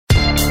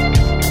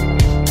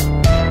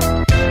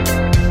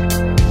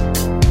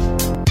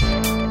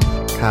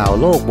ข่าว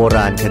โลกโบร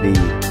าณคดี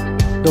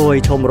โดย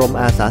ชมรม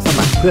อาสาส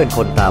มัครเพื่อนค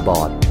นตาบ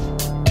อด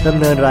ดำ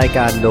เนินรายก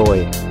ารโดย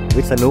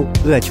วิษณุ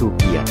เอื้อชู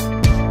เกียรติ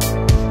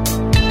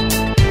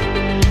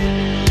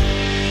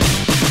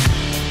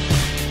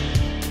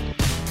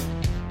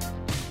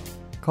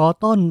ขอ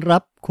ต้อนรั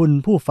บคุณ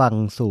ผู้ฟัง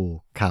สู่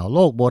ข่าวโล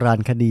กโบราณ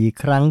คดี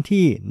ครั้ง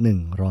ที่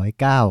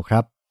109ค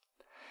รับ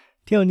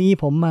เที่ยวนี้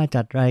ผมมา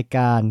จัดรายก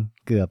าร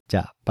เกือบจ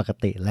ะปก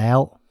ติแล้ว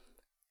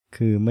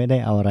คือไม่ได้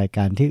เอารายก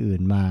ารที่อื่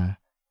นมา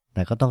แ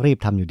ต่ก็ต้องรีบ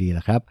ทำอยู่ดีแหล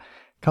ะครับ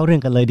เข้าเรื่อ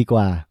งกันเลยดีก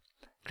ว่า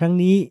ครั้ง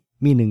นี้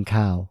มีหนึ่ง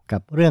ข่าวกั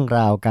บเรื่องร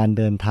าวการ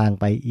เดินทาง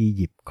ไปอี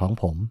ยิปต์ของ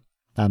ผม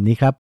ตามนี้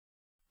ครับ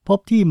พบ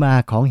ที่มา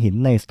ของหิน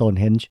ในสโตน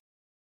เฮนจ์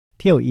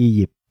เที่ยวอี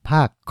ยิปต์ภ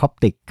าคคอป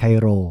ติกไค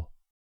โร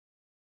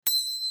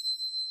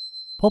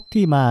พบ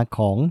ที่มาข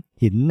อง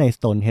หินในส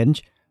โตนเฮน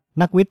จ์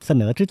นักวิทย์เส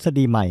นอทฤษ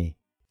ฎีใหม่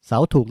เสา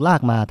ถูกลา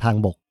กมาทาง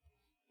บก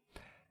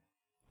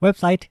เว็บ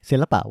ไซต์ศิ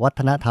ลปวัฒ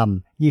นธรรม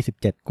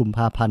27กุมภ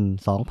าพันธ์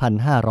2562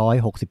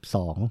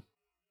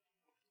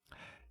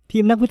ที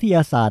มนักวิทย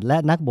าศาสตร์และ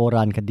นักโบร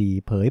าณคดี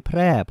เผยแพ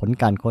ร่ผล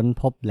การค้น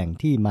พบแหล่ง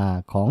ที่มา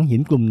ของหิ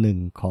นกลุ่มหนึ่ง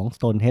ของส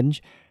โตนเฮน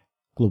จ์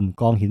กลุ่ม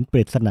กองหินป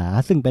ริศนา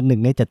ซึ่งเป็นหนึ่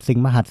งใน7สิ่ง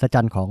มหัศจ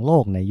รรย์ของโล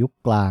กในยุค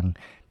กลาง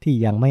ที่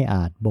ยังไม่อ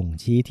าจบ่ง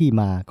ชี้ที่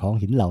มาของ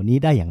หินเหล่านี้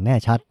ได้อย่างแน่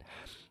ชัด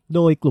โด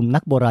ยกลุ่มนั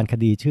กโบราณค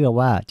ดีเชื่อ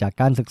ว่าจาก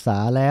การศึกษา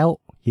แล้ว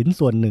หิน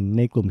ส่วนหนึ่งใ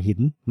นกลุ่มหิน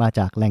มาจ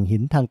ากแหล่งหิ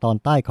นทางตอน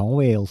ใต้ของเ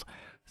วลส์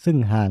ซึ่ง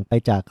ห่างไป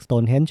จากสโต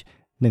นเฮนจ์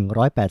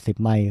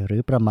180 ไมล์หรื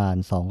อประมาณ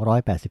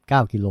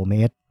289 กิโลเม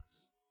ตร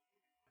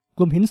ก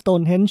ลุ่มหินสโต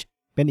นเฮนจ์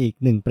เป็นอีก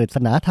หนึ่งปริศ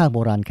นาทางโบ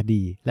ราณค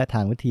ดีและท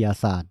างวิทยา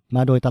ศาสตร์ม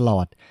าโดยตล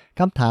อด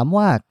คำถาม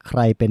ว่าใค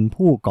รเป็น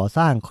ผู้ก่อส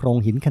ร้างโครง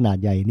หินขนาด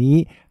ใหญ่นี้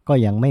ก็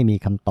ยังไม่มี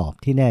คำตอบ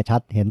ที่แน่ชั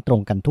ดเห็นตร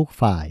งกันทุก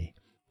ฝ่าย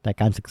แต่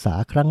การศึกษา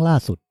ครั้งล่า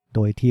สุดโด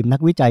ยทีมนั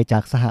กวิจัยจา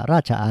กสหรา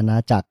ชอาณา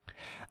จักร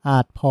อา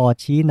จพอ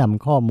ชี้น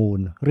ำข้อมูล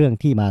เรื่อง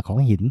ที่มาของ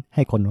หินใ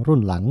ห้คนรุ่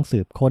นหลังสื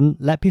บค้น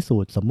และพิสู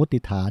จน์สมมุติ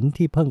ฐาน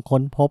ที่เพิ่งค้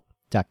นพบ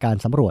จากการ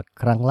สำรวจ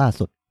ครั้งล่า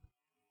สุด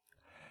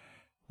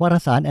วาร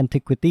สาร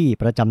Antiquity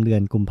ประจำเดือ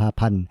นกุมภา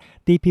พันธ์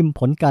ตีพิมพ์ผ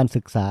ลการ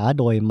ศึกษา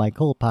โดยไมเ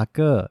คิล พาร์เก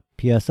อร์ เ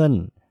พียร์สัน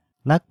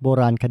นักโบ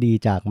ราณคดี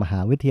จากมหา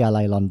วิทยา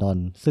ลัยลอนดอน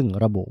ซึ่ง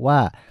ระบุว่า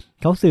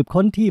เขาสืบ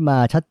ค้นที่มา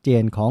ชัดเจ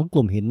นของก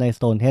ลุ่มหินในส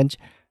โตนเฮนจ์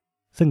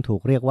ซึ่งถู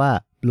กเรียกว่า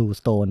บลู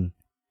สโตน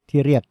ที่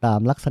เรียกตาม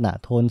ลักษณะ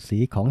โทนสี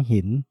ของ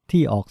หิน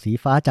ที่ออกสี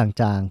ฟ้าจ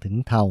างๆถึง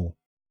เทา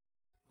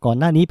ก่อน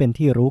หน้านี้เป็น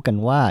ที่รู้กัน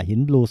ว่าหิ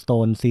นบลูสโต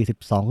น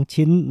42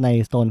 ชิ้นใน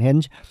สโตนเฮน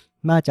จ์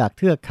มาจากเ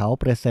ทือกเขา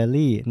เปรเซล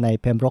ลี่ใน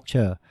เพมบรอกเช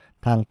อร์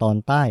ทางตอน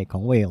ใต้ขอ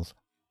งเวลส์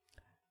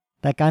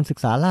แต่การศึก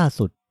ษาล่า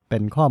สุดเป็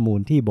นข้อมูล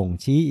ที่บ่ง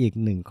ชี้อีก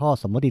หนึ่งข้อ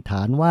สมมติฐ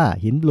านว่า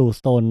หินบลูส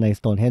โตนใน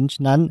สโตนเฮน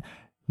จ์นั้น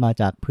มา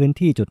จากพื้น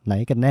ที่จุดไหน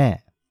กันแน่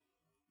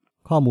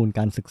ข้อมูลก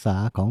ารศึกษา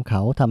ของเข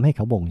าทำให้เข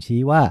าบ่ง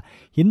ชี้ว่า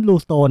หินบลู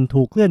สโตน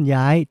ถูกเคลื่อน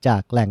ย้ายจา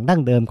กแหล่งดั้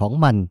งเดิมของ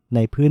มันใน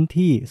พื้น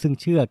ที่ซึ่ง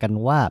เชื่อกัน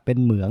ว่าเป็น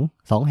เหมือง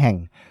2 แห่ง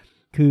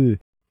คือ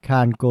ค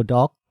านโกด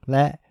อกแล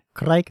ะไ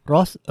ครค์ร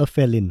อสเอเฟ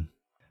ลิน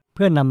เ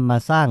พื่อนำมา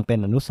สร้างเป็น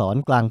อนุสร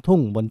ณ์กลางทุ่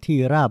งบนที่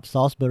ราบซ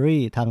อสเบอรี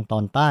ทางตอ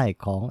นใต้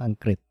ของอัง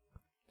กฤษ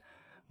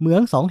เหมือ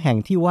ง2 แห่ง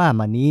ที่ว่า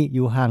มานี้อ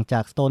ยู่ห่างจ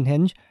ากสโตนเฮ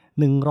นจ์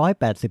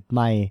180 ไม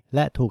ล์แล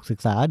ะถูกศึก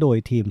ษาโดย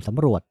ทีมส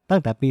ำรวจตั้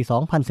งแต่ปี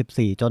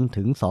 2014 จน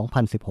ถึง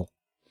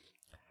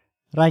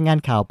 2016 รายงาน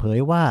ข่าวเผย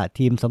ว่า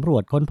ทีมสำรว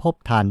จค้นพบ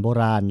ถ่านโบ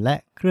ราณและ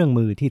เครื่อง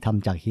มือที่ท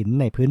ำจากหิน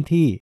ในพื้น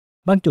ที่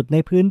บางจุดใน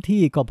พื้น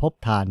ที่ก็พบ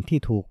ถ่านที่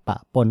ถูกปะ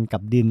ปนกั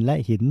บดินและ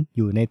หินอ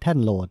ยู่ในแท่น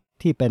โหลด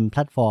ที่เป็นแพล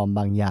ตฟอร์ม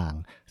บางอย่าง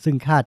ซึ่ง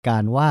คาดกา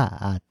รว่า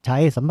อาจใช้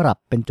สำหรับ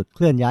เป็นจุดเค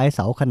ลื่อนย้ายเส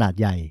าขนาด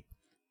ใหญ่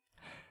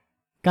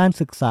การ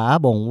ศึกษา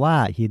บ่งว่า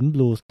หินบ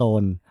ลูสโต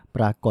นป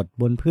รากฏ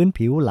บนพื้น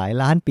ผิวหลาย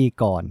ล้านปี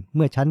ก่อนเ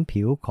มื่อชั้น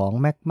ผิวของ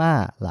แมกมา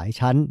หลาย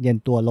ชั้นเย็น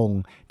ตัวลง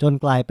จน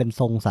กลายเป็น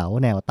ทรงเสา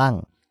แนวตั้ง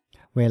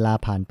เวลา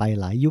ผ่านไป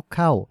หลายยุคเ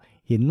ข้า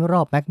หินร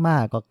อบแมกมา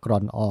ก็กร่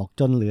อนออก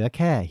จนเหลือแ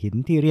ค่หิน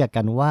ที่เรียก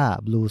กันว่า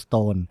บลูสโต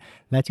น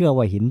และเชื่อ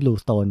ว่าหินบลู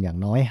สโตนอย่าง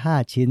น้อย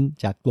5 ชิ้น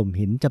จากกลุ่ม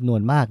หินจำนว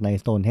นมากใน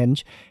สโตนเฮน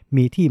จ์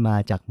มีที่มา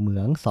จากเหมื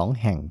อง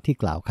2 แห่งที่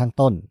กล่าวข้าง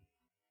ต้น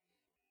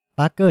ป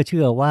าร์เกอร์เ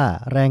ชื่อว่า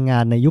แรงงา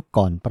นในยุค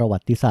ก่อนประวั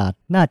ติศาสตร์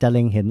น่าจะเ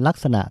ล็งเห็นลัก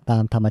ษณะตา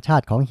มธรรมชา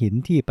ติของหิน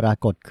ที่ปรา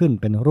กฏขึ้น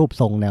เป็นรูป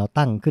ทรงแนว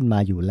ตั้งขึ้นมา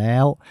อยู่แล้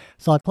ว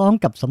สอดคล้อง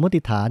กับสมม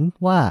ติฐาน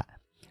ว่า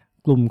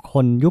กลุ่มค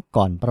นยุค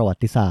ก่อนประวั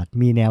ติศาสตร์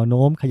มีแนวโ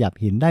น้มขยับ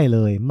หินได้เล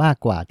ยมาก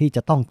กว่าที่จ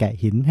ะต้องแกะ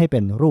หินให้เป็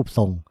นรูปท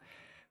รง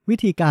วิ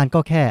ธีการ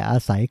ก็แค่อา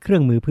ศัยเครื่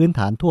องมือพื้นฐ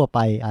านทั่วไป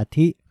อา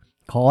ทิ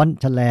ค้อน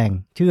แฉลง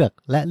เชือก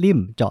และลิ่ม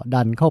เจาะ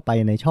ดันเข้าไป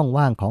ในช่อง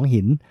ว่างของ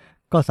หิน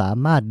ก็สา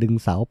มารถดึง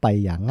เสาไป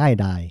อย่างง่าย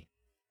ดาย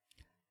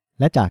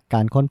และจากก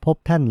ารค้นพบ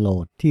แท่นโหล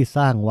ดที่ส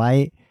ร้างไว้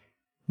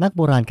นักโ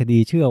บราณคดี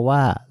เชื่อว่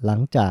าหลั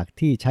งจาก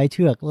ที่ใช้เ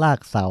ชือกลาก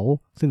เสา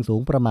ซึ่งสู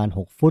งประมาณ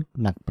6 ฟุต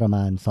หนักประม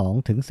าณ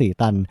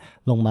 2-4 ตัน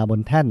ลงมาบ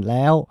นแท่นแ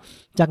ล้ว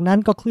จากนั้น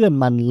ก็เคลื่อน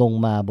มันลง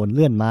มาบนเ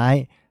ลื่อนไม้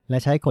และ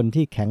ใช้คน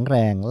ที่แข็งแร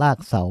งลาก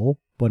เสา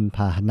บนพ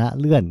าหนะ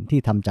เลื่อนที่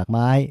ทำจากไ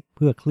ม้เ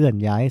พื่อเคลื่อน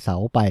ย้ายเสา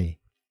ไป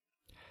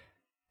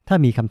ถ้า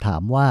มีคำถา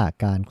มว่า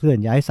การเคลื่อน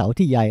ย้ายเสา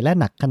ที่ใหญ่และ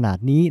หนักขนาด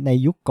นี้ใน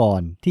ยุคก่อ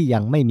นที่ยั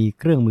งไม่มี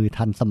เครื่องมือ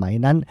ทันสมัย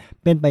นั้น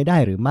เป็นไปได้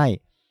หรือไม่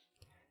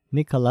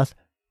นิโคลัส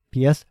เ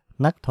พียร์ส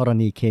นักธร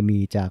ณีเคมี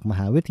จากมห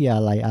าวิทยา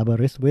ลัยอาเบอ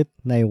ริสวิท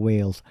ในเว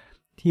ลส์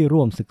ที่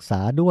ร่วมศึกษ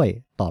าด้วย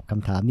ตอบค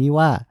ำถามนี้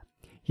ว่า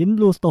หินบ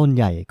ลูสโตน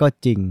ใหญ่ก็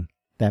จริง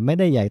แต่ไม่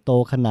ได้ใหญ่โต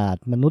ขนาด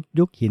มนุษย์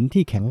ยุคหิน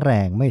ที่แข็งแร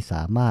งไม่ส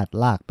ามารถ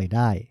ลากไปไ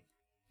ด้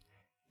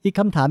อีก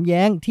คำถามแ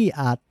ย้งที่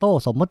อาจโต้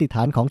สมมติฐ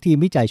านของทีม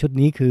วิจัยชุด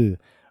นี้คือ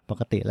ป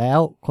กติแล้ว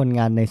คนง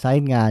านในไซ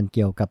ต์งานเ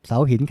กี่ยวกับเสา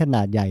หินขน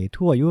าดใหญ่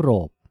ทั่วยุโร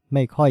ปไ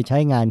ม่ค่อยใช้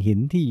งานหิน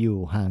ที่อยู่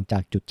ห่างจา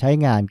กจุดใช้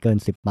งานเกิน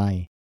10 ไม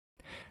ล์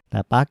แต่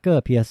ปาร์เกอ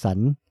ร์เพียร์สัน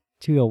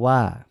เชื่อว่า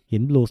หิ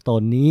นบลูสโต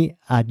นนี้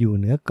อาจอยู่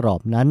เหนือกรอ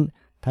บนั้น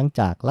ทั้ง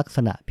จากลักษ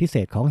ณะพิเศ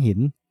ษของหิน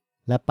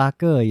และปาร์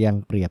เกอร์ยัง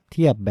เปรียบเ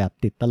ทียบแบบ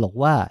ติดตลก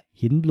ว่า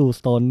หินบลูส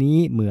โตนนี้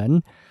เหมือน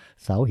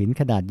เสาหิน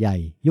ขนาดใหญ่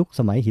ยุคส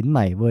มัยหินให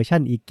ม่เวอร์ชั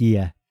นอีเกี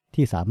ย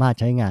ที่สามารถ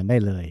ใช้งานได้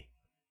เลย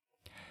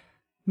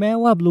แม้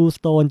ว่าบลูส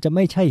โตนจะไ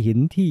ม่ใช่หิน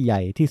ที่ให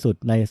ญ่ที่สุด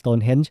ในสโตน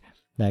เฮนจ์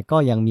แต่ก็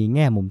ยังมีแ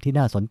ง่มุมที่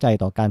น่าสนใจ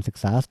ต่อการศึก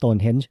ษาสโตน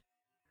เฮนจ์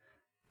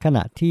ขณ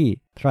ะที่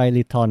ไทร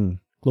ลิทอน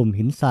กลุ่ม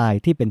หินทราย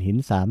ที่เป็นหิน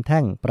3 แ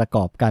ท่งประก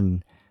อบกัน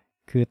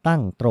คือตั้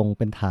งตรงเ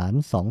ป็นฐาน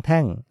2 แ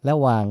ท่งและ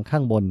วางข้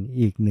างบน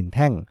อีก1 แ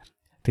ท่ง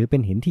ถือเป็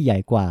นหินที่ใหญ่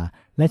กว่า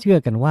และเชื่อ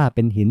กันว่าเ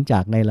ป็นหินจา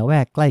กในละแว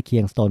กใกล้เคี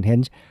ยงสโตนเฮน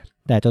จ์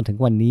แต่จนถึง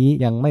วันนี้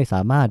ยังไม่ส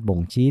ามารถบ่ง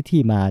ชี้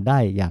ที่มาได้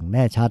อย่างแ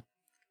น่ชัด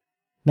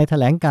ในแถ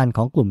ลงการข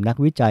องกลุ่มนัก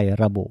วิจัย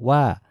ระบุว่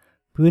า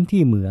พื้น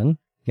ที่เหมือง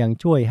ยัง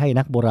ช่วยให้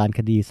นักโบราณค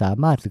ดีสา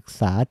มารถศึก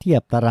ษาเทีย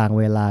บตาราง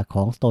เวลาข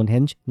องสโตนเฮ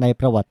นจ์ใน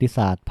ประวัติศ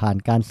าสตร์ผ่าน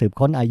การสืบ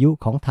ค้นอายุ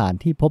ของฐาน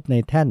ที่พบใน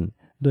แท่น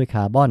ด้วยค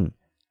าร์บอน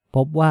พ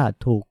บว่า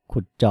ถูกขุ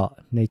ดเจาะ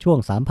ในช่วง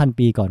 3,000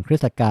 ปีก่อนคริ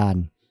สตกาล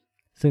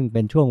ซึ่งเ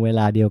ป็นช่วงเว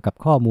ลาเดียวกับ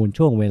ข้อมูล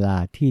ช่วงเวลา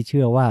ที่เ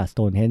ชื่อว่าสโ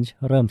ตนเฮนจ์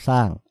เริ่มสร้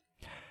าง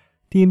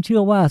ทีมเชื่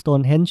อว่าสโต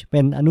นเฮนจ์เ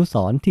ป็นอนุส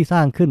รณ์ที่สร้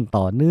างขึ้น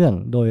ต่อเนื่อง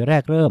โดยแร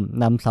กเริ่ม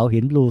นำเสาหิ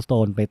นบลูสโต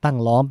นไปตั้ง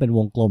ล้อมเป็นว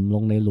งกลมล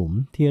งในหลุม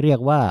ที่เรียก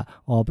ว่า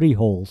ออบรี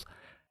โฮลส์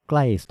ใก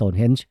ล้สโตน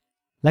เฮนจ์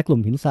และกลุ่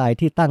มหินทราย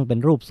ที่ตั้งเป็น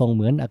รูปทรงเห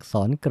มือนอักษ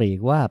รกรีก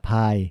ว่าพ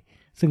าย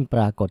ซึ่งป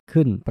รากฏ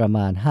ขึ้นประม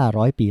าณ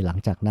500 ปีหลัง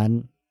จากนั้น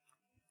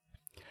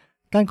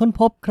การค้น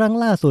พบครั้ง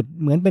ล่าสุด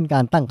เหมือนเป็นก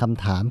ารตั้งค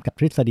ำถามกับ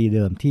ทฤษฎีเ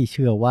ดิมที่เ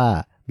ชื่อว่า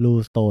บลู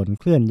สโตน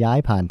เคลื่อนย้าย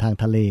ผ่านทาง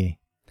ทะเล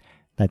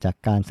แต่จาก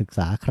การศึกษ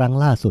าครั้ง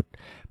ล่าสุด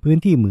พื้น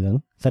ที่เหมือง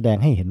แสดง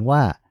ให้เห็นว่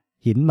า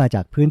หินมาจ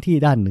ากพื้นที่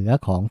ด้านเหนือ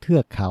ของเทื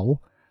อกเขา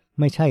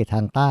ไม่ใช่ทา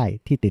งใต้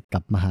ที่ติดกั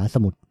บมหาส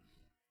มุทร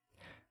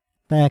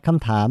แต่ค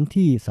ำถาม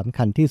ที่สำ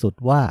คัญที่สุด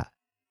ว่า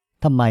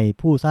ทำไม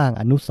ผู้สร้าง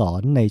อนุส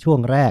รณ์ในช่วง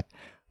แรก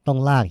ต้อง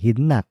ลากหิน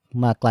หนัก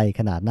มาไกล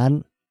ขนาดนั้น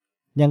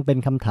ยังเป็น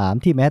คำถาม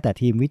ที่แม้แต่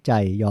ทีมวิจั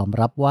ยยอม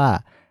รับว่า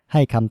ใ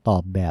ห้คำตอ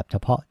บแบบเฉ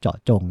พาะเจาะ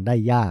จงได้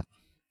ยาก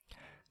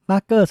ปา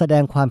ร์เกอร์แสด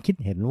งความคิด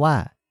เห็นว่า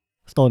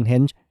สโตนเฮ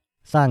นจ์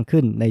สร้าง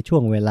ขึ้นในช่ว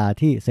งเวลา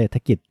ที่เศรษฐ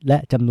กิจและ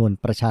จำนวน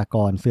ประชาก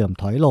รเสื่อม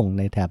ถอยลงใ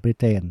นแถบบริ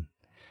เตน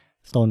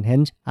สโตนเฮ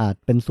นจ์อาจ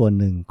เป็นส่วน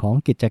หนึ่งของ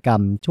กิจกรร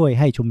มช่วย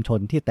ให้ชุมชน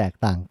ที่แตก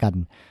ต่างกัน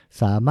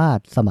สามารถ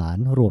สมาน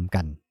รวม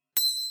กัน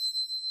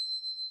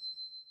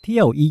เที่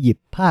ยวอียิป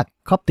ต์ภาค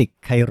คอปติก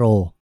ไคโร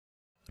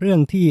เรื่อ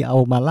งที่เอา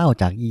มาเล่า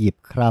จากอียิป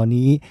ต์คราว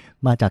นี้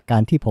มาจากกา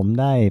รที่ผม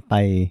ได้ไป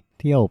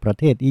เที่ยวประ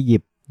เทศอียิ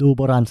ปต์ดูโ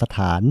บราณสถ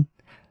าน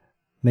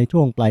ในช่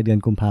วงปลายเดือน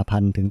กุมภาพั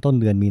นธ์ถึงต้น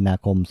เดือนมีนา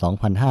คม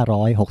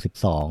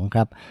 2562 ค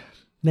รับ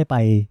ได้ไป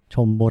ช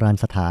มโบราณ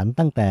สถาน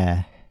ตั้งแต่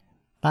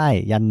ใต้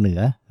ยันเหนื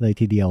อเลย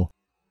ทีเดียว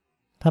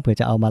ถ้าเผื่อ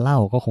จะเอามาเล่า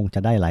ก็คงจะ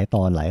ได้หลายต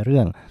อนหลายเรื่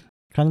อง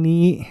ครั้ง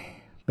นี้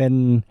เป็น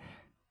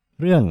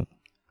เรื่อง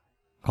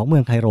ของเมื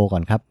องไคโรก่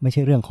อนครับไม่ใ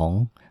ช่เรื่องของ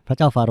พระเ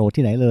จ้าฟาโรห์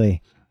ที่ไหนเลย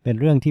เป็น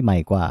เรื่องที่ใหม่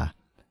กว่า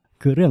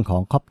คือเรื่องขอ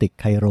งคอปติก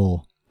ไคโร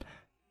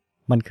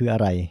มันคืออะ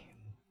ไร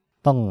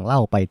ต้องเล่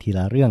าไปทีล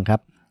ะเรื่องครั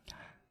บ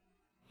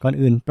ก่อน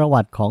อื่นประ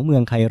วัติของเมือ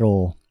งไคโ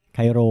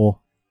ร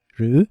ห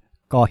รือ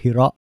กอฮิเร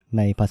าะห์ใ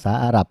นภาษา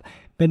อาหรับ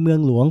เป็นเมือง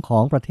หลวงขอ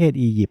งประเทศ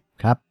อียิปต์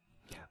ครับ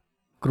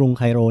กรุงไ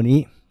คโรนี้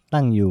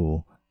ตั้งอยู่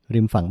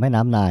ริมฝั่งแม่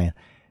น้ำไนล์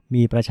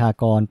มีประชา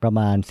กรประ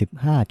มาณ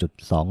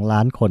 15.2 ล้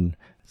านคน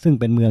ซึ่ง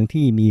เป็นเมือง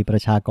ที่มีปร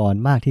ะชากร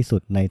มากที่สุ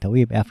ดในท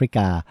วีปแอฟริก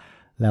า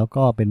แล้ว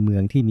ก็เป็นเมื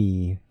องที่มี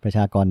ประช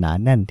ากรหนา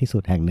แน่นที่สุ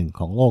ดแห่งหนึ่ง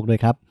ของโลกด้วย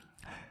ครับ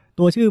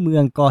ตัวชื่อเมื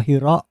องกอฮิ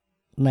เราะห์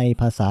ใน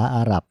ภาษาอ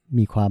าหรับ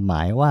มีความหม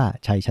ายว่า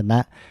ชัยชนะ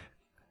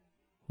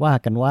ว่า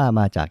กันว่า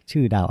มาจาก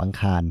ชื่อดาวอัง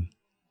คาร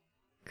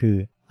คือ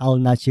อัล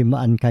นาชิม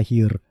อันคา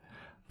ฮิร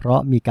เพราะ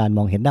มีการม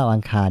องเห็นดาวอั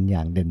งคารอ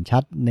ย่างเด่นชั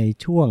ดใน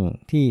ช่วง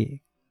ที่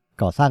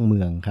ก่อสร้างเมื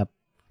องครับ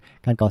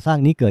การก่อสร้าง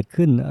นี้เกิด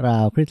ขึ้นรา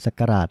วคริสต์ศั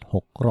กราช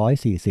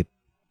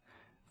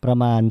640ประ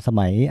มาณส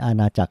มัยอา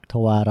ณาจักรท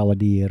วารว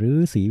ดีหรือ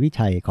ศรีวิ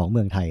ชัยของเ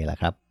มืองไทยแหละ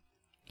ครับ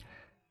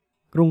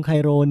กรุงไค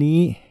โรนี้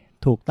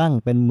ถูกตั้ง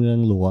เป็นเมือง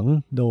หลวง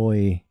โดย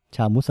ช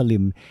าวมุสลิ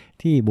ม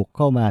ที่บุกเ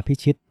ข้ามาพิ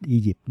ชิตอี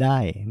ยิปต์ได้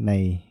ใน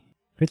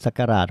คริสต์ศัก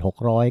ราช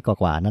600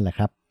กว่านั่นแหละค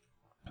รับ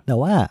แต่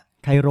ว่า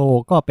ไคโร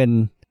ก็เป็น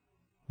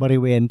บริ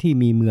เวณที่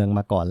มีเมืองม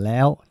าก่อนแล้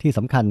วที่ส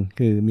ำคัญ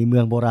คือมีเมื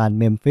องโบราณ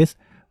เมมฟิส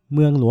เ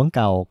มืองหลวงเ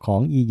ก่าขอ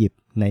งอียิป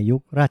ต์ในยุ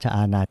คราชอ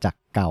าณาจักร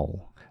เก่า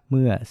เ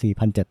มื่อ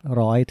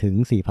 4,700 ถึง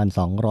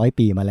 4,200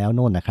 ปีมาแล้วโ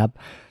น่นนะครับ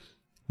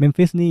เมม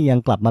ฟิสนี่ยัง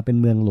กลับมาเป็น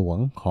เมืองหลวง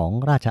ของ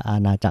ราชอา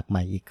ณาจักรให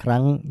ม่อีกครั้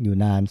งอยู่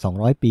นาน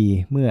200ปี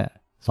เมื่อ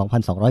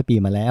 2,200 ปี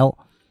มาแล้ว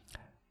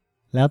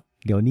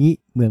เดี๋ยวนี้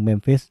เมืองเมม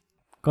ฟิส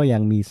ก็ยั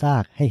งมีซา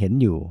กให้เห็น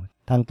อยู่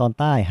ทางตอน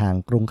ใต้ห่าง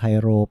กรุงไค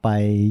โรไป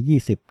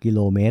20กิโล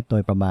เมตรโด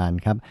ยประมาณ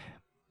ครับ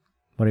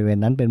บริเวณ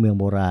นั้นเป็นเมือง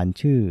โบราณ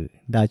ชื่อ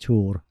ดาชู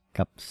ร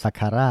กับซัก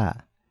คารา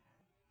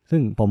ซึ่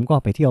งผมก็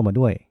ไปเที่ยวมา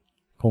ด้วย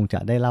คงจะ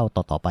ได้เล่า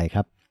ต่อๆไปค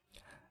รับ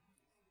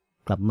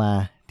กลับมา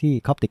ที่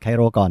คอปติกไคโ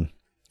รก่อน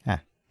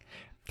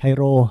ไคโ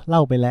รเล่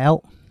าไปแล้ว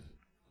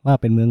ว่า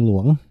เป็นเมืองหล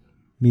วง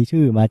มี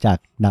ชื่อมาจาก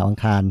ดาวอัง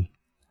คาร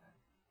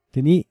ที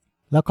นี้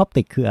แล้วคอป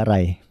ติกคืออะไร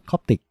คอ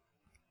ปติก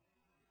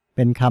เ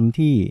ป็นคำ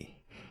ที่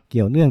เ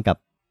กี่ยวเนื่องกับ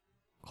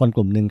คนก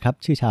ลุ่มหนึ่งครับ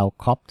ชื่อชาว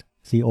คอปต์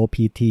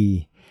COPT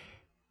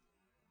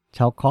ช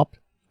าวคอปต์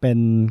เป็น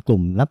กลุ่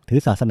มนับถือ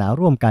ศาสนา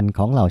ร่วมกันข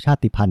องเหล่าชา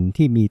ติพันธุ์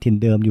ที่มีถิ่น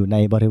เดิมอยู่ใน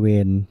บริเว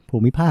ณภู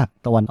มิภาค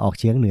ตะวันออก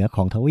เฉียงเหนือข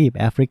องทวีป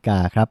แอฟริกา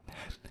ครับ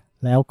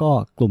แล้วก็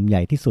กลุ่มให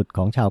ญ่ที่สุดข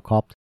องชาวคอ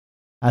ปต์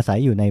อาศัย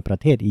อยู่ในประ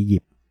เทศอียิ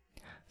ปต์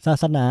ศา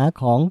สนา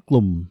ของก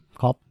ลุ่ม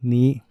คอปต์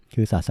นี้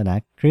คือศาสนา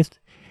คริสต์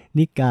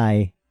นิกาย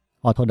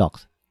ออร์โธดอก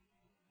ซ์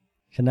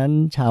ฉะนั้น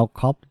ชาว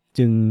คอปต์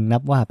จึงนั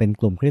บว่าเป็น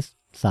กลุ่มคริสต์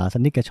ศาส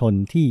นิกชน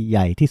ที่ให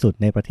ญ่ที่สุด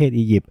ในประเทศ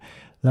อียิปต์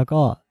แล้ว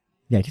ก็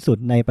ใหญ่ที่สุด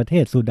ในประเท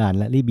ศซูดาน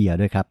และลิเบีย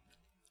ด้วยครับ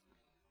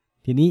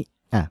ทีนี้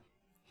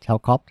ชาว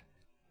คอปต์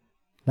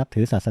นับ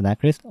ถือศาสนา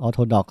คริสต์ออร์โธ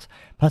ดอกซ์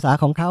ภาษา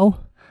ของเขา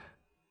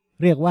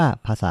เรียกว่า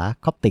ภาษา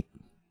คอปติก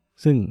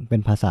ซึ่งเป็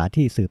นภาษา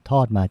ที่สืบทอ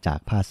ดมาจาก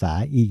ภาษา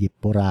อียิป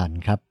ต์โบราณ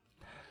ครับ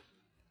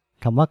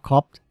คำว่าคอ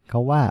ปต์เข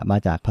าว่ามา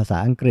จากภาษา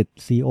อังกฤษ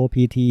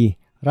COPT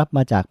รับม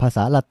าจากภาษ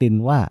าละติน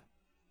ว่า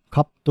ค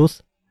อปตุส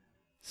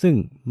ซึ่ง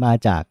มา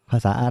จากภา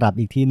ษาอาหรับ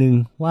อีกทีนึง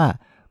ว่า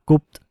กุ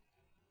ปต์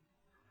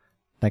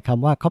แต่ค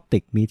ำว่าคอปติ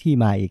กมีที่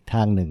มาอีกท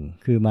างหนึ่ง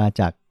คือมา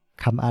จาก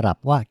คำอาหรับ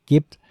ว่ากิ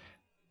ฟต์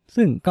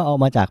ซึ่งก็เอา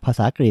มาจากภาษ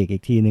ากรีกอี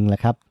กทีนึงแหละ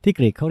ครับที่ก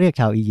รีกเขาเรียก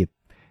ชาวอียิปต์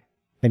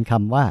เป็นค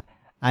ำว่า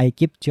ไอ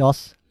กิปจอส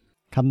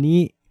คำนี้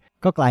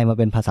ก็กลายมาเ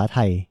ป็นภาษาไท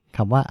ยค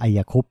ำว่าไอย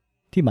าคุป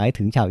ที่หมาย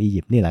ถึงชาวอียิ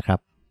ปต์นี่แหละครับ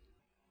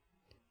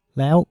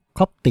แล้วค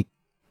อปติก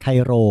ไค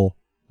โร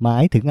หมา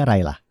ยถึงอะไร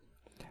ล่ะ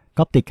ค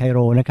อปติกไคโ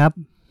รนะครับ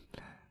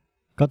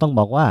ก็ต้อง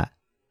บอกว่า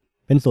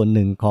เป็นส่วนห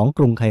นึ่งของก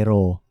รุงไคโร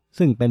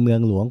ซึ่งเป็นเมือ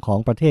งหลวงของ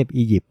ประเทศ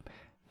อียิปต์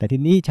แต่ที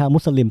นี้ชาวมุ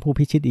สลิมผู้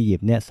พิชิตอียิป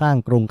ต์เนี่ยสร้าง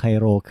กรุงไค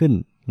โรขึ้น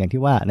อย่าง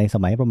ที่ว่าในส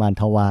มัยประมาณ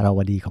ทวาราว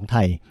ดีของไท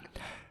ย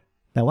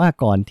แต่ว่า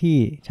ก่อนที่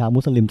ชาวมุ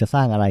สลิมจะส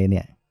ร้างอะไรเ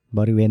นี่ยบ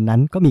ริเวณนั้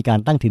นก็มีการ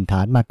ตั้งถิ่นฐ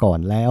านมาก่อน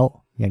แล้ว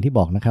อย่างที่บ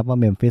อกนะครับว่า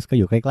เมมฟิสก็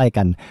อยู่ใกล้ๆ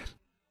กัน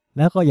แ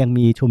ล้วก็ยัง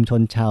มีชุมช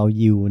นชาว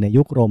ยิวใน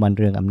ยุคโรมัน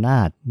เรืองอำน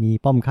าจมี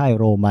ป้อมค่าย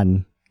โรมัน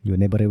อยู่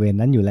ในบริเวณ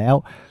นั้นอยู่แล้ว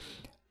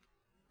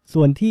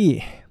ส่วนที่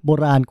โบ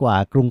ราณกว่า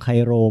กรุงไค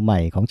โรใหม่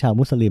ของชาว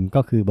มุสลิม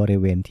ก็คือบริ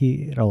เวณที่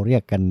เราเรีย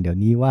กกันเดี๋ยว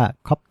นี้ว่า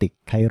คอปติก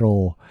ไคโร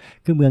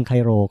คือเมืองไค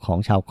โรของ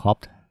ชาวคอป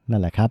ต์นั่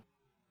นแหละครับ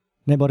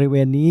ในบริเว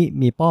ณนี้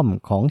มีป้อม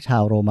ของชา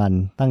วโรมัน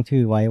ตั้งชื่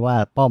อไว้ว่า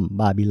ป้อม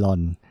บาบิลอ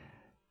น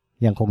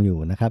ยังคงอยู่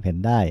นะครับเห็น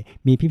ได้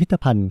มีพิพิธ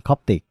ภัณฑ์คอป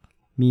ติก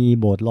มี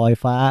โบสถ์ลอย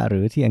ฟ้าหรื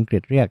อที่อังกฤ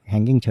ษเรียก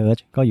Hanging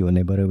Church ก็อยู่ใน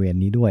บริเวณ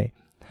นี้ด้วย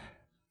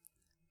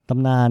ต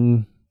ำนาน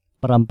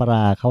ปรัมปร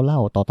าเขาเล่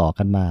าต่อๆ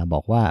กันมาบอ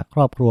กว่าคร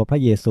อบครัวพระ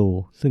เยซู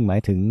ซึ่งหมา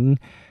ยถึง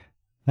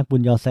นักบุ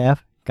ญยอเซฟ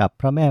กับ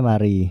พระแม่มา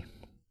รี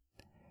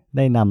ไ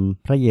ด้น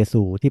ำพระเย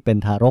ซูที่เป็น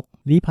ทารก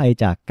ลี้ภัย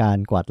จากการ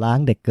กวาดล้าง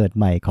เด็กเกิดใ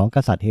หม่ของก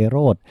ษัตริย์เฮโร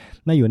ด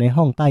มาอยู่ใน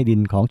ห้องใต้ดิ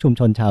นของชุม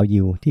ชนชาว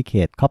ยิวที่เข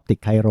ตคอปติก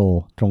ไคโร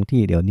ตรง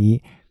ที่เดี๋ยวนี้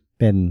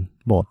เป็น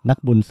โบสถ์นัก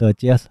บุญเซอร์เ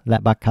จียสและ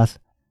บัคคัส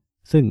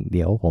ซึ่งเ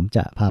ดี๋ยวผมจ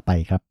ะพาไป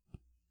ครับ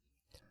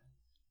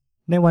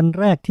ในวัน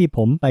แรกที่ผ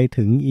มไป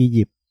ถึงอี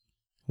ยิปต์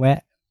แวะ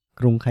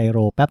กรุงไคโร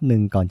แป๊บหนึ่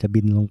งก่อนจะ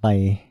บินลงไป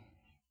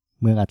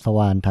เมืองอัสว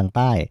านทางใ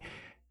ต้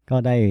ก็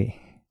ได้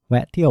แว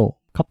ะเที่ยว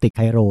คอปติกไ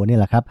คโรนี่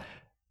แหละครับ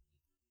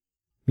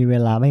มีเว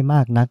ลาไม่ม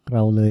ากนักเร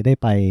าเลยได้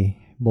ไป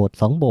โบสถ์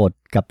2โบสถ์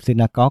กับซิ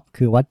นาก็อก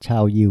คือวัดชา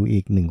วยิวอี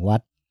ก1วั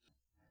ด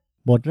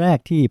โบสถ์แรก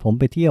ที่ผม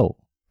ไปเที่ยว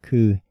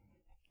คือ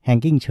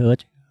Hanging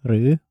Church ห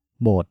รือ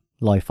โบสถ์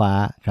ลอยฟ้า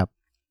ครับ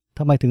ท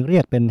ำไมถึงเรี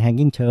ยกเป็น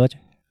Hanging Church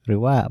หรือ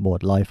ว่าโบส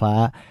ถ์ลอยฟ้า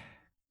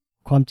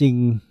ความจริง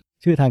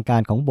ชื่อทางกา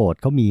รของโบสถ์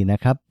เขามีนะ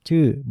ครับ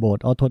ชื่อโบส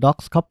ถ์ออร์โธดอก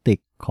ซ์คอปติก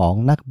ของ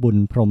นักบุญ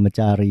พรหมจ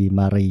ารีม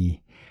ารี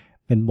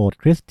เป็นโบสถ์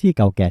คริสต์ที่เ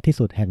ก่าแก่ที่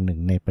สุดแห่งหนึ่ง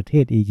ในประเท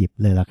ศอียิปต์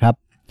เลยล่ะครับ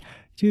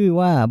ชื่อ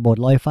ว่าโบส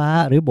ถ์ลอยฟ้า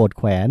หรือโบสถ์แ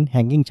ขวน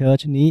Hanging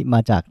Church นี้มา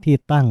จากที่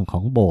ตั้งขอ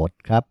งโบสถ์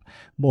ครับ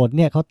โบสถ์เ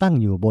นี่ยเขาตั้ง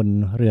อยู่บน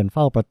เรือนเ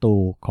ฝ้าประตู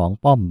ของ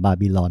ป้อมบา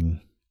บิลอน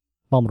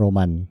ป้อมโร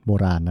มันโบ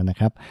ราณนะ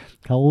ครับ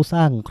เขาส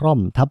ร้างคร่อม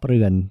ทับเ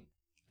รือน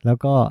แล้ว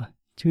ก็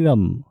เชื่อม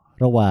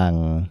ระหว่าง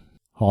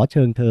หอเ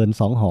ชิงเทิน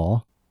2หอ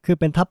คือ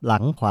เป็นทับหลั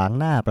งขวาง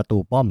หน้าประตู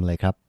ป้อมเลย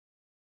ครับ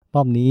ป้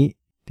อมนี้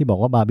ที่บอก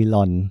ว่าบาบิล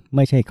อนไ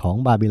ม่ใช่ของ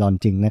บาบิลอน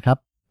จริงนะครับ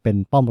เป็น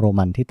ป้อมโร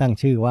มันที่ตั้ง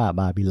ชื่อว่า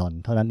บาบิลอน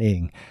เท่านั้นเอง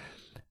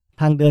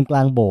ทางเดินกล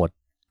างโบสถ์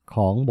ข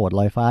องโบสถ์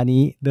ลอยฟ้า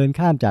นี้เดิน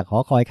ข้ามจากหอ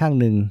คอยข้าง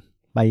หนึ่ง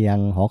ไปยัง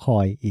หอคอ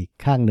ยอีก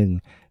ข้างหนึ่ง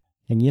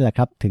อย่างนี้แหละค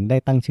รับถึงได้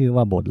ตั้งชื่อ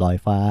ว่าโบสถ์ลอย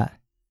ฟ้า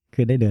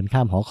คือได้เดินข้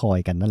ามหอคอย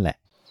กันนั่นแหละ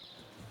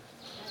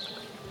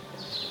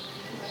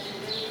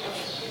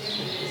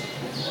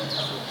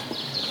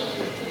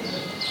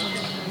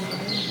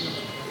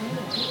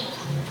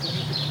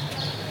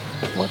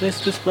What is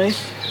this place?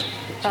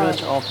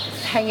 Church of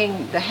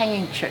the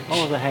hanging church.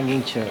 Oh, the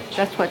hanging church.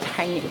 That's what's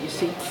hanging. You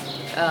see,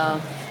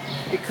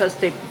 because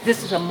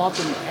this is a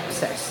modern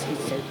access. He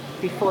said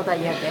before that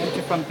you have to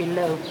enter from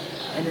below,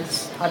 and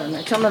it's I don't know.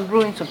 It's on the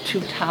ruins of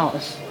two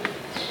towers.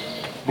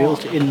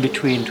 Built in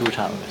between two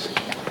towers.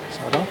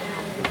 Sort of.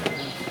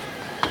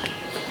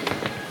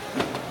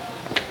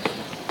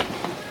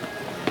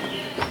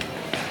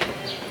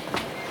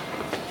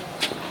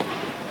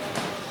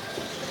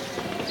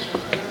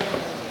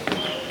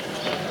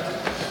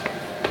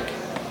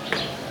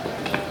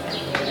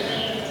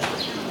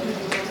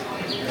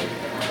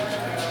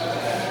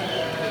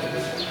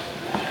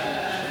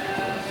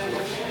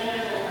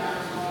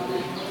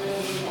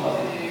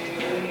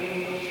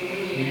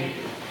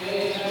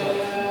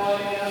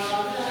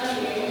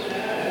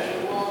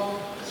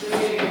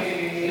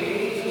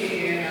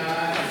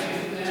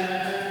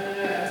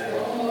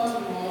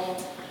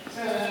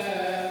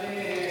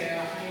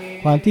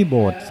 ความที่โบ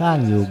สถ์สร้าง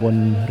อยู่บน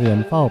เรือน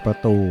เฝ้าประ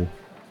ตู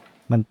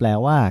มันแปล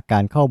ว่ากา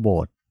รเข้าโบ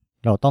สถ์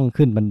เราต้อง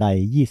ขึ้นบันได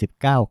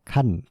29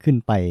ขั้นขึ้น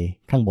ไป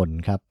ข้างบน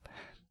ครับ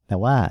แต่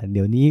ว่าเ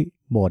ดี๋ยวนี้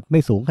โบสถ์ไม่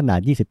สูงขนาด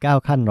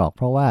29ขั้นหรอกเ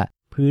พราะว่า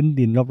พื้น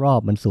ดินรอ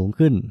บๆมันสูง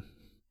ขึ้น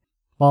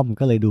ป้อม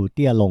ก็เลยดูเ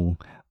ตี้ยลง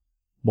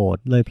โบส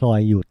ถ์เลยพลอย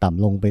อยู่ต่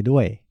ำลงไปด้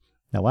วย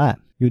แต่ว่า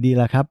อยู่ดี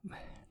ละครับ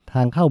ท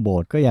างเข้าโบ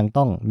สถ์ก็ยัง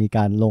ต้องมีก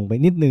ารลงไป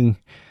นิดนึง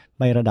ไ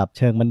ประดับเ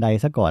ชิงบันได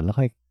ซะก่อนแล้ว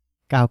ค่อย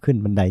ก้าวขึ้น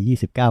บันได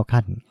29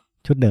ขั้น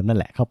ชุดเดิมนั่น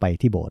แหละเข้าไป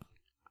ที่โบสถ์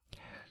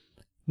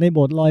ในโบ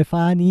สถ์ลอย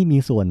ฟ้านี้มี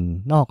ส่วน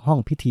นอกห้อง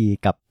พิธี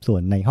กับส่ว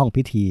นในห้อง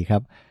พิธีครั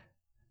บ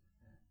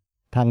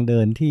ทางเดิ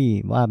นที่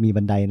ว่ามี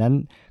บันไดนั้น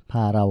พ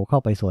าเราเข้า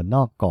ไปส่วนน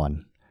อกก่อน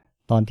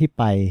ตอนที่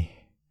ไป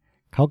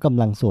เขาก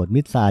ำลังสวด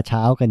มิสซาเช้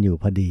ากันอยู่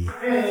พอดี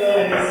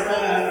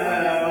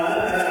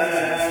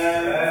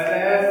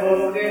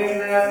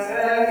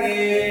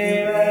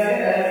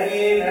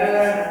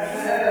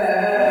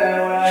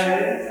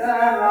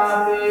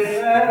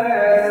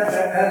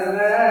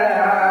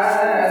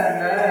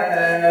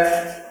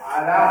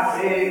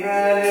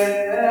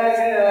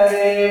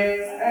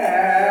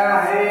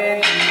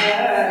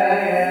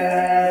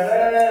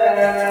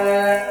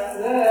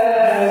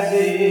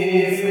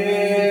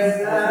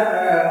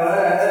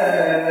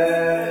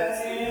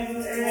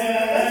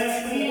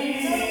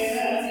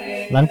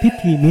หลังพิ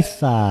ธีมิส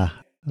ซา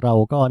เรา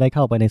ก็ได้เ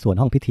ข้าไปในส่วน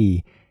ห้องพิธี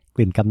ก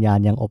ลิ่นกำยาน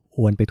ยังอบอ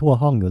วลไปทั่ว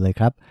ห้องอยู่เลย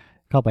ครับ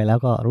เข้าไปแล้ว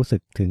ก็รู้สึ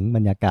กถึงบร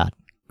รยากาศ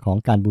ของ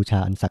การบูชา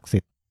อันศักดิ์สิ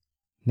ทธิ์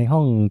ในห้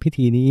องพิ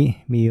ธีนี้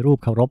มีรูป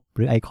เคารพห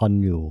รือไอคอน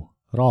อยู่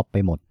รอบไป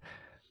หมด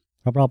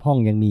รอบๆห้อง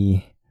ยังมี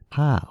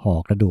ผ้าห่อ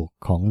กระดูก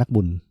ของนัก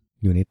บุญ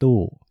อยู่ในตู้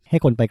ให้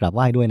คนไปกราบไห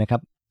ว้ด้วยนะครั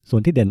บส่ว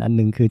นที่เด่นอัน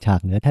นึงคือฉาก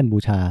เหนือแท่นบู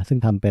ชาซึ่ง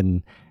ทำเป็น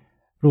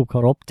รูปเคา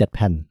รพ7แ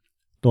ผ่น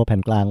ตัวแผ่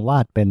นกลางวา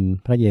ดเป็น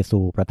พระเยซู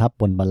ประทับ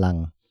บนบัลลัง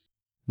ก์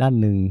ด้าน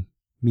หนึ่ง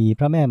มีพ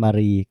ระแม่มา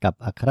รีกับ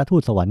อัครทู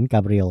ตสวรรค์กา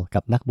เบรียล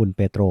กับนักบุญเ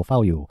ปโตรเฝ้า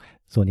อยู่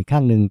ส่วนอีกข้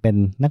างหนึ่งเป็น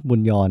นักบุ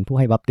ญยอห์นผู้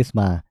ให้บัพติศ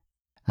มา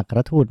อัคร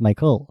ทูตไมเ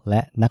คิลแล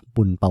ะนัก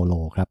บุญเปาโล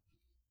ครับ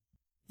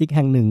อีกแ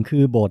ห่งหนึ่งคื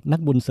อโบสถ์นัก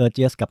บุญเซอร์เ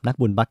จียสกับนัก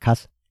บุญบัคคัส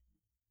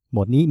โบ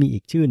สถ์นี้มีอี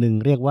กชื่อหนึ่ง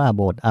เรียกว่า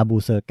โบสถ์อาบู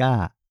เซอร์กา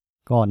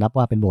ก็นับ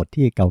ว่าเป็นโบสถ์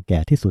ที่เก่าแก่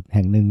ที่สุดแ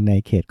ห่งหนึ่งใน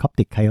เขตคอป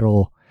ติกไคโร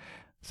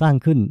สร้าง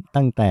ขึ้น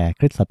ตั้งแต่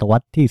คริสตศตวร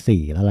รษ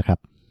ที่4แล้วล่ะครับ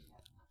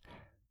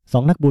สอ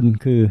งนักบุญ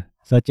คือ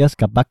เซอร์เจียส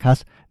กับบัคคัส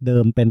เดิ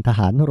มเป็นทห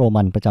ารโร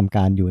มันประจำก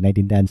ารอยู่ใน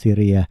ดินแดนซี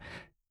เรีย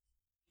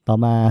ต่อ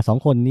มา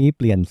2คนนี้เ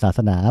ปลี่ยนศาส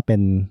นาเป็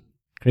น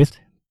คริสต์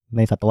ใน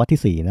ศตวรรษ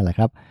ที่4นั่นแหละค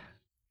รับ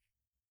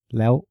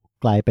แล้ว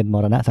กลายเป็นม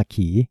รณะสัก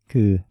ขี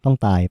คือต้อง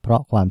ตายเพรา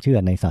ะความเชื่อ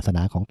ในศาสน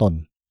าของตน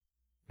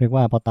เรียก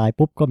ว่าพอตาย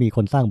ปุ๊บก็มีค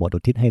นสร้างโบสถ์อุ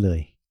ทิศให้เลย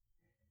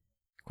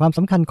ความส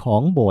ำคัญขอ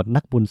งโบสถ์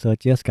นักบุญเซอร์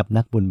เจียสกับ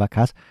นักบุญบัค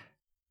คัส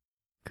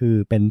คือ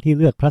เป็นที่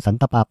เลือกพระสัน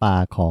ตะปาปา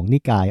ของนิ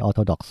กายออร์โธ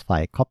ดอกซ์ฝ่า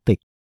ยคอปติก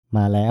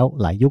มาแล้ว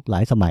หลายยุคหลา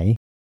ยสมัย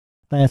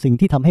แต่สิ่ง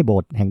ที่ทำให้โบ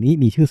สถ์แห่งนี้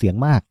มีชื่อเสียง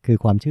มากคือ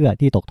ความเชื่อ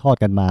ที่ตกทอด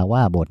กันมาว่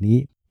าโบสถ์นี้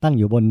ตั้งอ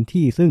ยู่บน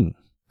ที่ซึ่ง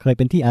เคยเ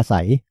ป็นที่อา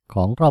ศัยข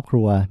องครอบค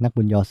รัวนัก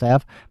บุญยอเซฟ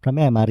พระแ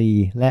ม่มารี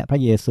และพระ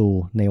เยซู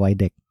ในวัย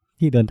เด็ก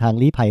ที่เดินทาง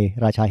ลี้ภัย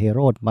ราชาเฮโร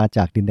ดมาจ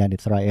ากดินแดนอิ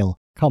สราเอล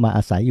เข้ามาอ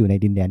าศัยอยู่ใน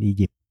ดินแดนอี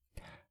ยิปต์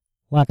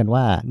ว่ากัน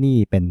ว่านี่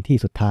เป็นที่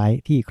สุดท้าย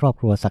ที่ครอบ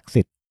ครัวศักดิ์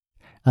สิทธิ์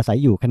อาศัย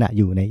อยู่ขณะอ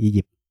ยู่ในอี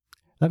ยิปต์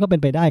แล้วก็เป็น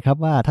ไปได้ครับ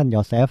ว่าท่านย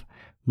อเซฟ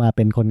มาเ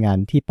ป็นคนงาน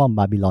ที่ป้อมบ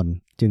าบิลอน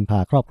จึงพา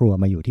ครอบครัว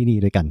มาอยู่ที่นี่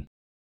ด้วยกัน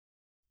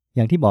อ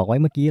ย่างที่บอกไว้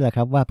เมื่อกี้แหละค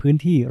รับว่าพื้น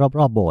ที่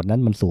รอบๆโบสถ์นั้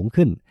นมันสูง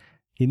ขึ้น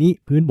ทีนี้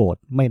พื้นโบส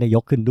ถ์ไม่ได้ย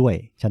กขึ้นด้วย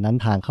ฉะนั้น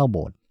ทางเข้าโบ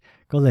สถ์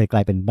ก็เลยกล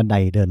ายเป็นบันได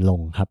เดินลง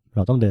ครับเร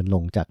าต้องเดินล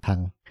งจากทาง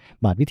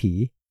บาทวิถี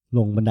ล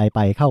งบันไดไป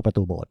เข้าประ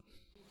ตูโบสถ์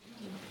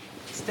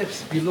Steps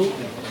below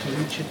to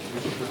reach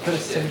the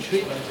first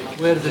century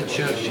where the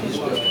church is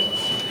built.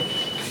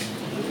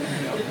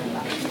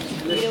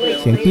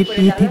 เสียง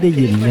ปี๊ดๆที่ได้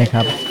ยินนะค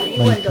รับ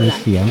มันคือ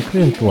เสียงเค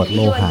รื่องตรวจโล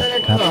หะ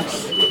ครับ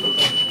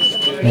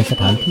ในส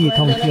ถานที่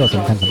ท่องเที่ยวส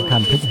ำคั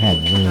ญทุกแห่ง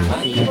เลย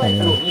แม้แต่ใ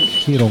น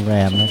ที่โรงแร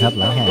มนะครับ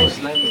หลายแห่ง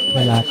เว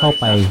ลาเข้า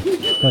ไป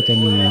ก็จะ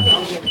มี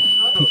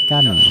ที่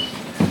กั้น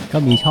ก็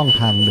มีช่อง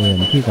ทางเดิน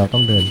ที่เราต้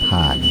องเดิน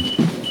ผ่าน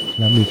แ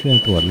ล้วมีเครื่อง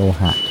ตรวจโล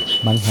หะ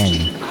บางแห่ง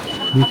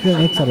มีเครื่อง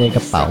เอ็กซเรย์ก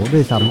ระเป๋าด้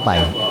วยซ้ำไป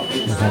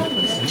นะครับ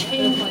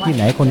ที่ไ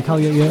หนคนเข้า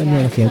เยอะๆเนี่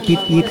ยเสียง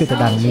ปี๊ดๆก็จะ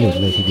ดังไม่หยุด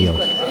เลยทีเดียว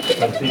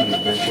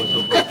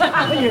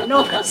You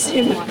know,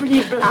 simply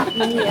black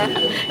here. Yes.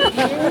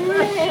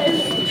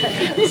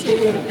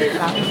 Simply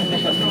black.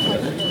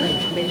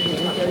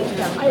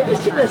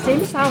 It's the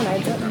same sound, I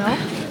don't know.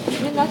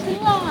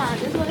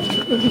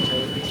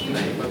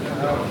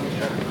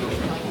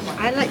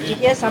 I like to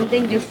hear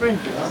something different.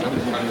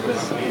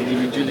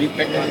 Individually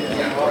packed.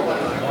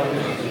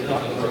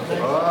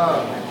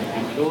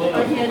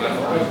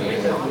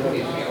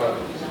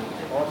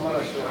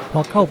 พ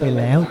อเข้าไป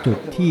แล้วจุด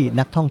ที่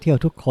นักท่องเที่ยว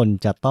ทุกคน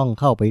จะต้อง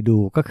เข้าไปดู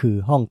ก็คือ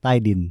ห้องใต้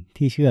ดิน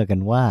ที่เชื่อกัน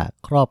ว่า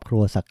ครอบครั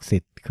วศักดิ์สิ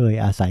ทธิ์เคย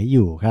อาศัยอ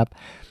ยู่ครับ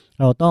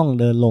เราต้อง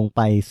เดินลงไ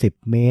ป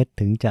10เมตร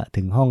ถึงจะ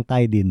ถึงห้องใต้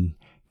ดิน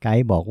ไก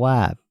ด์บอกว่า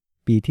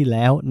ปีที่แ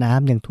ล้วน้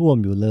ำยังท่วม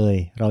อยู่เลย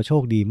เราโช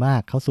คดีมา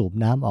กเขาสูบ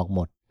น้ำออกหม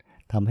ด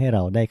ทำให้เร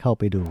าได้เข้า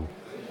ไปดู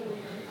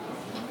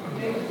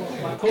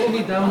Follow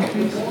me down,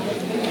 please.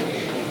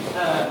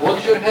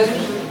 Watch your head.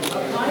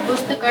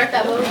 What's the card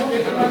about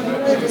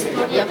the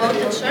story about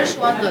the church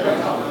wonder?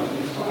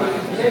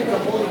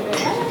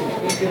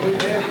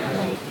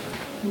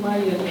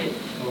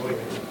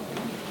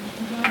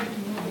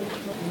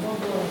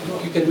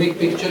 You can make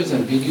pictures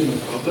and video, no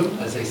problem.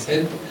 As I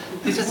said,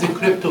 this is the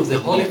crypt of the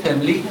Holy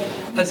Family.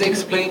 As I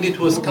explained, it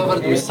was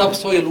covered with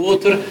subsoil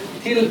water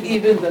till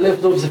even the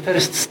left of the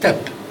first step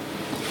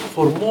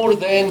for more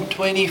than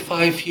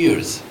 25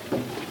 years.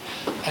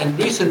 And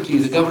recently,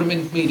 the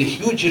government made a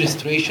huge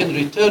restoration,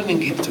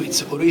 returning it to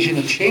its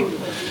original shape.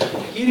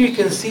 Here you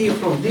can see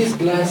from this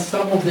glass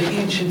some of the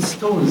ancient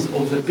stones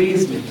of the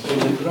basement, of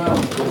the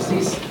ground of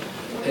this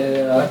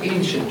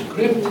ancient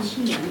crypt,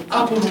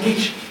 upon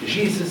which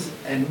Jesus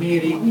and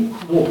Mary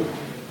walked.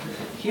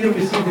 Here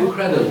we see the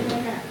cradle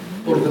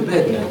or the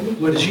bed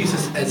where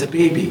Jesus as a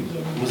baby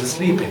was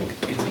sleeping.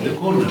 It's in the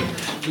corner.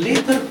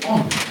 Later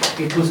on,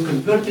 it was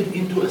converted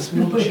into a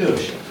small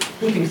church,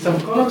 putting some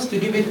columns to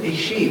give it a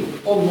shape,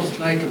 almost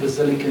like a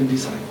basilican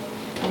design.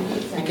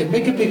 You can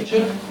make a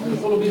picture and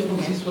follow me from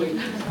this way.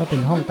 ก็เป็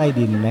นห้องใต้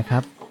ดินนะครั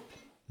บ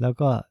แล้ว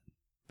ก็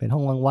เป็นห้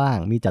องว่าง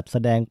ๆมีจัดแส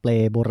ดงเปล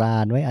โบรา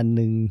ณไว้อัน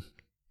นึง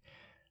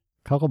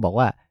เขาก็บอก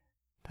ว่า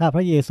ถ้าพ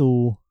ระเยซู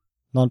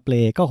นอนเปล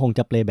ก็คงจ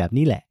ะเปลแบบ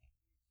นี้แหละ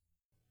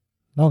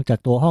นอกจาก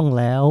ตัวห้อง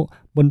แล้ว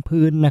บน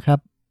พื้นนะครับ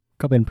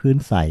ก็เป็นพื้น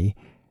ใส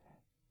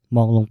ม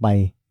องลงไป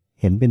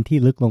เห็นเป็นที่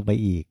ลึกลงไป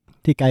อีก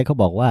ที่ไกด์เขา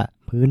บอกว่า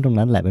พื้นตรง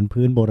นั้นแหละเป็น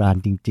พื้นโบราณ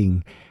จริง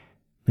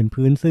ๆเป็น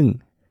พื้นซึ่ง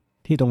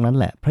ที่ตรงนั้น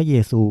แหละพระเย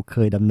ซูเค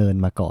ยดำเนิน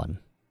มาก่อน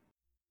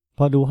พ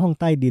อดูห้อง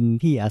ใต้ดิน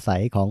ที่อาศั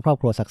ยของครอบ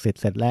ครัวศักดิ์สิท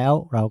ธิ์เสร็จแล้ว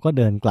เราก็เ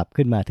ดินกลับ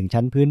ขึ้นมาถึง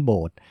ชั้นพื้นโบ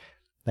สถ์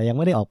แต่ยังไ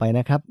ม่ได้ออกไปน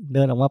ะครับเ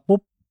ดินออกมาปุ๊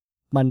บ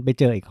มันไป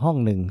เจออีกห้อง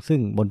หนึ่งซึ่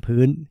งบน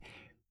พื้น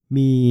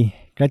มี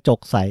กระจก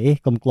ใส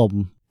กลม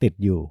ๆติด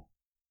อยู่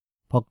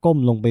พอก้ม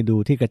ลงไปดู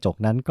ที่กระจก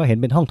นั้นก็เห็น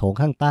เป็นห้องโถง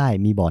ข้างใต้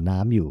มีบ่อน้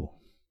ำอยู่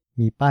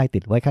มีป้ายติ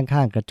ดไว้ข้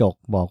างๆกระจก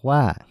บอกว่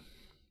า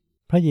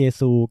พระเย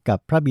ซูกับ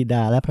พระบิด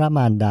าและพระม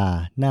ารดา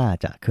น่า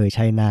จะเคยใ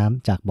ช้น้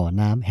ำจากบ่อ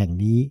น้ำแห่ง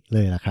นี้เล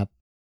ยล่ะครับ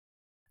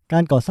กา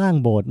รก่อสร้าง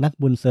โบสถ์นัก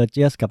บุญเซอร์เ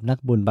จียสกับนัก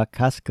บุญบัค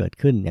คัสเกิด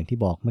ขึ้นอย่างที่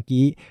บอกเมื่อ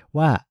กี้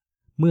ว่า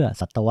เมื่อ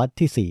ศตวรรษ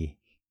ที่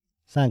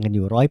4สร้างกันอ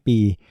ยู่100ปี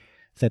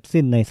เสร็จ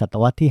สิ้นในศต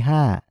วรรษที่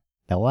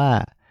5แต่ว่า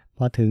พ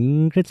อถึง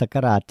คริสต์ศัก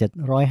ราช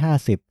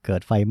750เกิ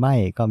ดไฟไหม้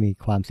ก็มี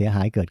ความเสียห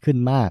ายเกิดขึ้น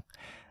มาก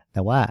แ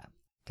ต่ว่า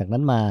จากนั้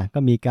นมาก็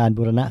มีการ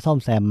บูรณะซ่อม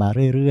แซมมา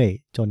เรื่อย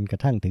ๆจนกร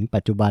ะทั่งถึงปั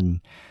จจุบัน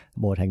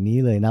โบสถ์แห่งนี้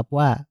เลยนับ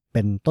ว่าเ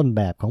ป็นต้นแ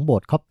บบของโบส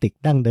ถ์คอปติก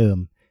ดั้งเดิม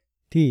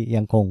ที่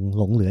ยังคง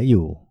หลงเหลืออ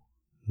ยู่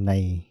ใน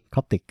ค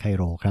อปติกไค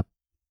โรครับ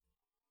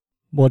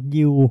โบสถ์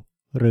ยิว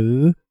หรือ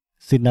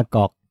ซินาก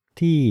อก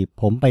ที่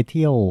ผมไปเ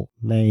ที่ยว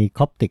ในค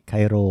อปติกไค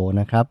โร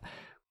นะครับ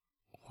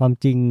ความ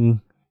จริง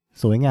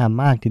สวยงาม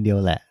มากทีเดียว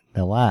แหละแ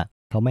ต่ว่า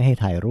เขาไม่ให้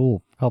ถ่ายรูป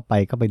เข้าไป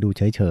ก็ไปดูเ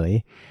ฉย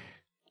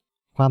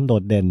ๆความโด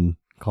ดเด่น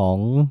ของ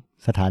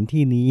สถาน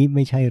ที่นี้ไ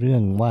ม่ใช่เรื่อ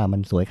งว่ามั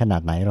นสวยขนา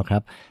ดไหนหรอกครั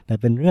บแต่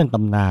เป็นเรื่องต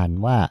ำนาน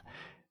ว่า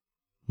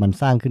มัน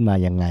สร้างขึ้นมา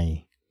ยังไง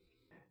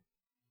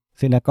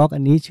ซินาโกกอั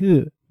นนี้ชื่อ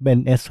เบน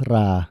เอสร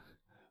า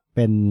เ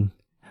ป็น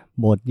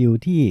โบสถ์ยิว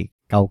ที่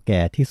เก่าแ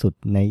ก่ที่สุด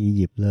ในอี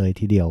ยิปต์เลย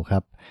ทีเดียวครั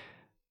บ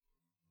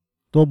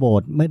ตัวโบส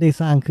ถ์ไม่ได้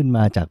สร้างขึ้นม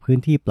าจากพื้น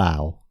ที่เปล่า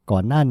ก่อ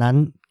นหน้านั้น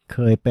เค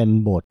ยเป็น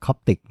โบสถ์คอป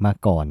ติกมา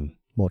ก่อน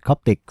โบสถ์คอป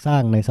ติกสร้า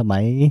งในสมั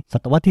ยศ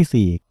ตวรรษ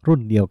ที่4รุ่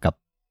นเดียวกับ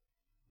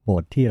โบ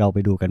สถ์ที่เราไป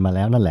ดูกันมาแ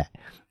ล้วนั่นแหละ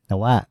แต่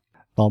ว่า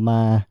ต่อมา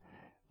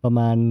ประม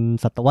าณ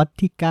ศตวรรษ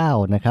ที่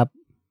9นะครับ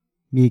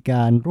มีก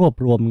ารรวบ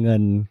รวมเงิ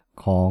น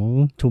ของ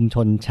ชุมช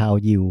นชาว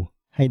ยิว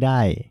ให้ได้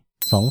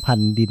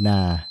 2,000 ดินา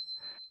ร์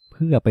เ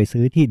พื่อไป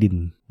ซื้อที่ดิน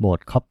โบส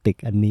ถ์คอปติก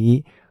อันนี้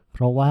เพ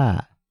ราะว่า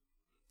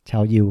ชา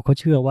วยิวเขา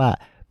เชื่อว่า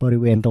บริ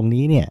เวณตรง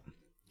นี้เนี่ย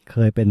เค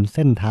ยเป็นเ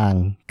ส้นทาง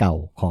เก่า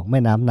ของแม่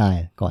น้ำไน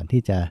ล์ก่อน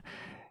ที่จะ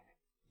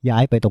ย้า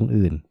ยไปตรง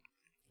อื่น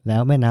แล้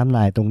วแม่น้ำไน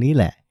ล์ตรงนี้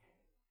แหละ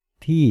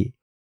ที่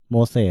โม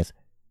เสส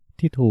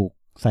ที่ถูก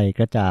ใส่ก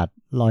ระจาด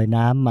ลอย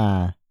น้ำมา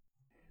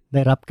ไ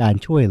ด้รับการ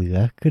ช่วยเหลือ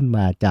ขึ้นม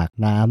าจาก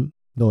น้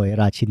ำโดย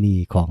ราชินี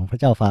ของพระ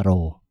เจ้าฟาโร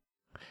ห์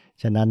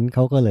ฉะนั้นเข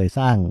าก็เลย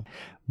สร้าง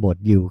โบส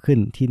ถ์ยิวขึ้น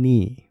ที่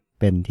นี่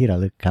เป็นที่ระ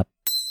ลึกครับ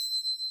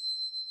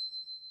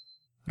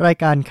ราย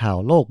การข่าว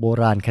โลกโบ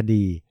ราณค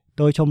ดีโ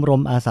ดยชมร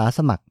มอาสาส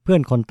มัครเพื่อ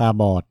นคนตา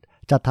บอด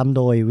จัดทำโ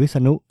ดยวิษ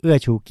ณุเอื้อ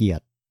ชูเกียร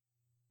ติ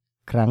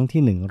ครั้ง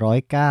ที่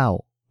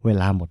109เว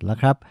ลาหมดแล้ว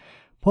ครับ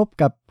พบ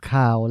กับ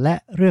ข่าวและ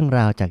เรื่องร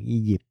าวจากอี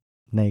ยิปต์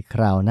ในค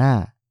ราวหน้า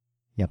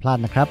อย่าพลาด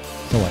นะครับ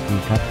สวัสดี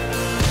ครับ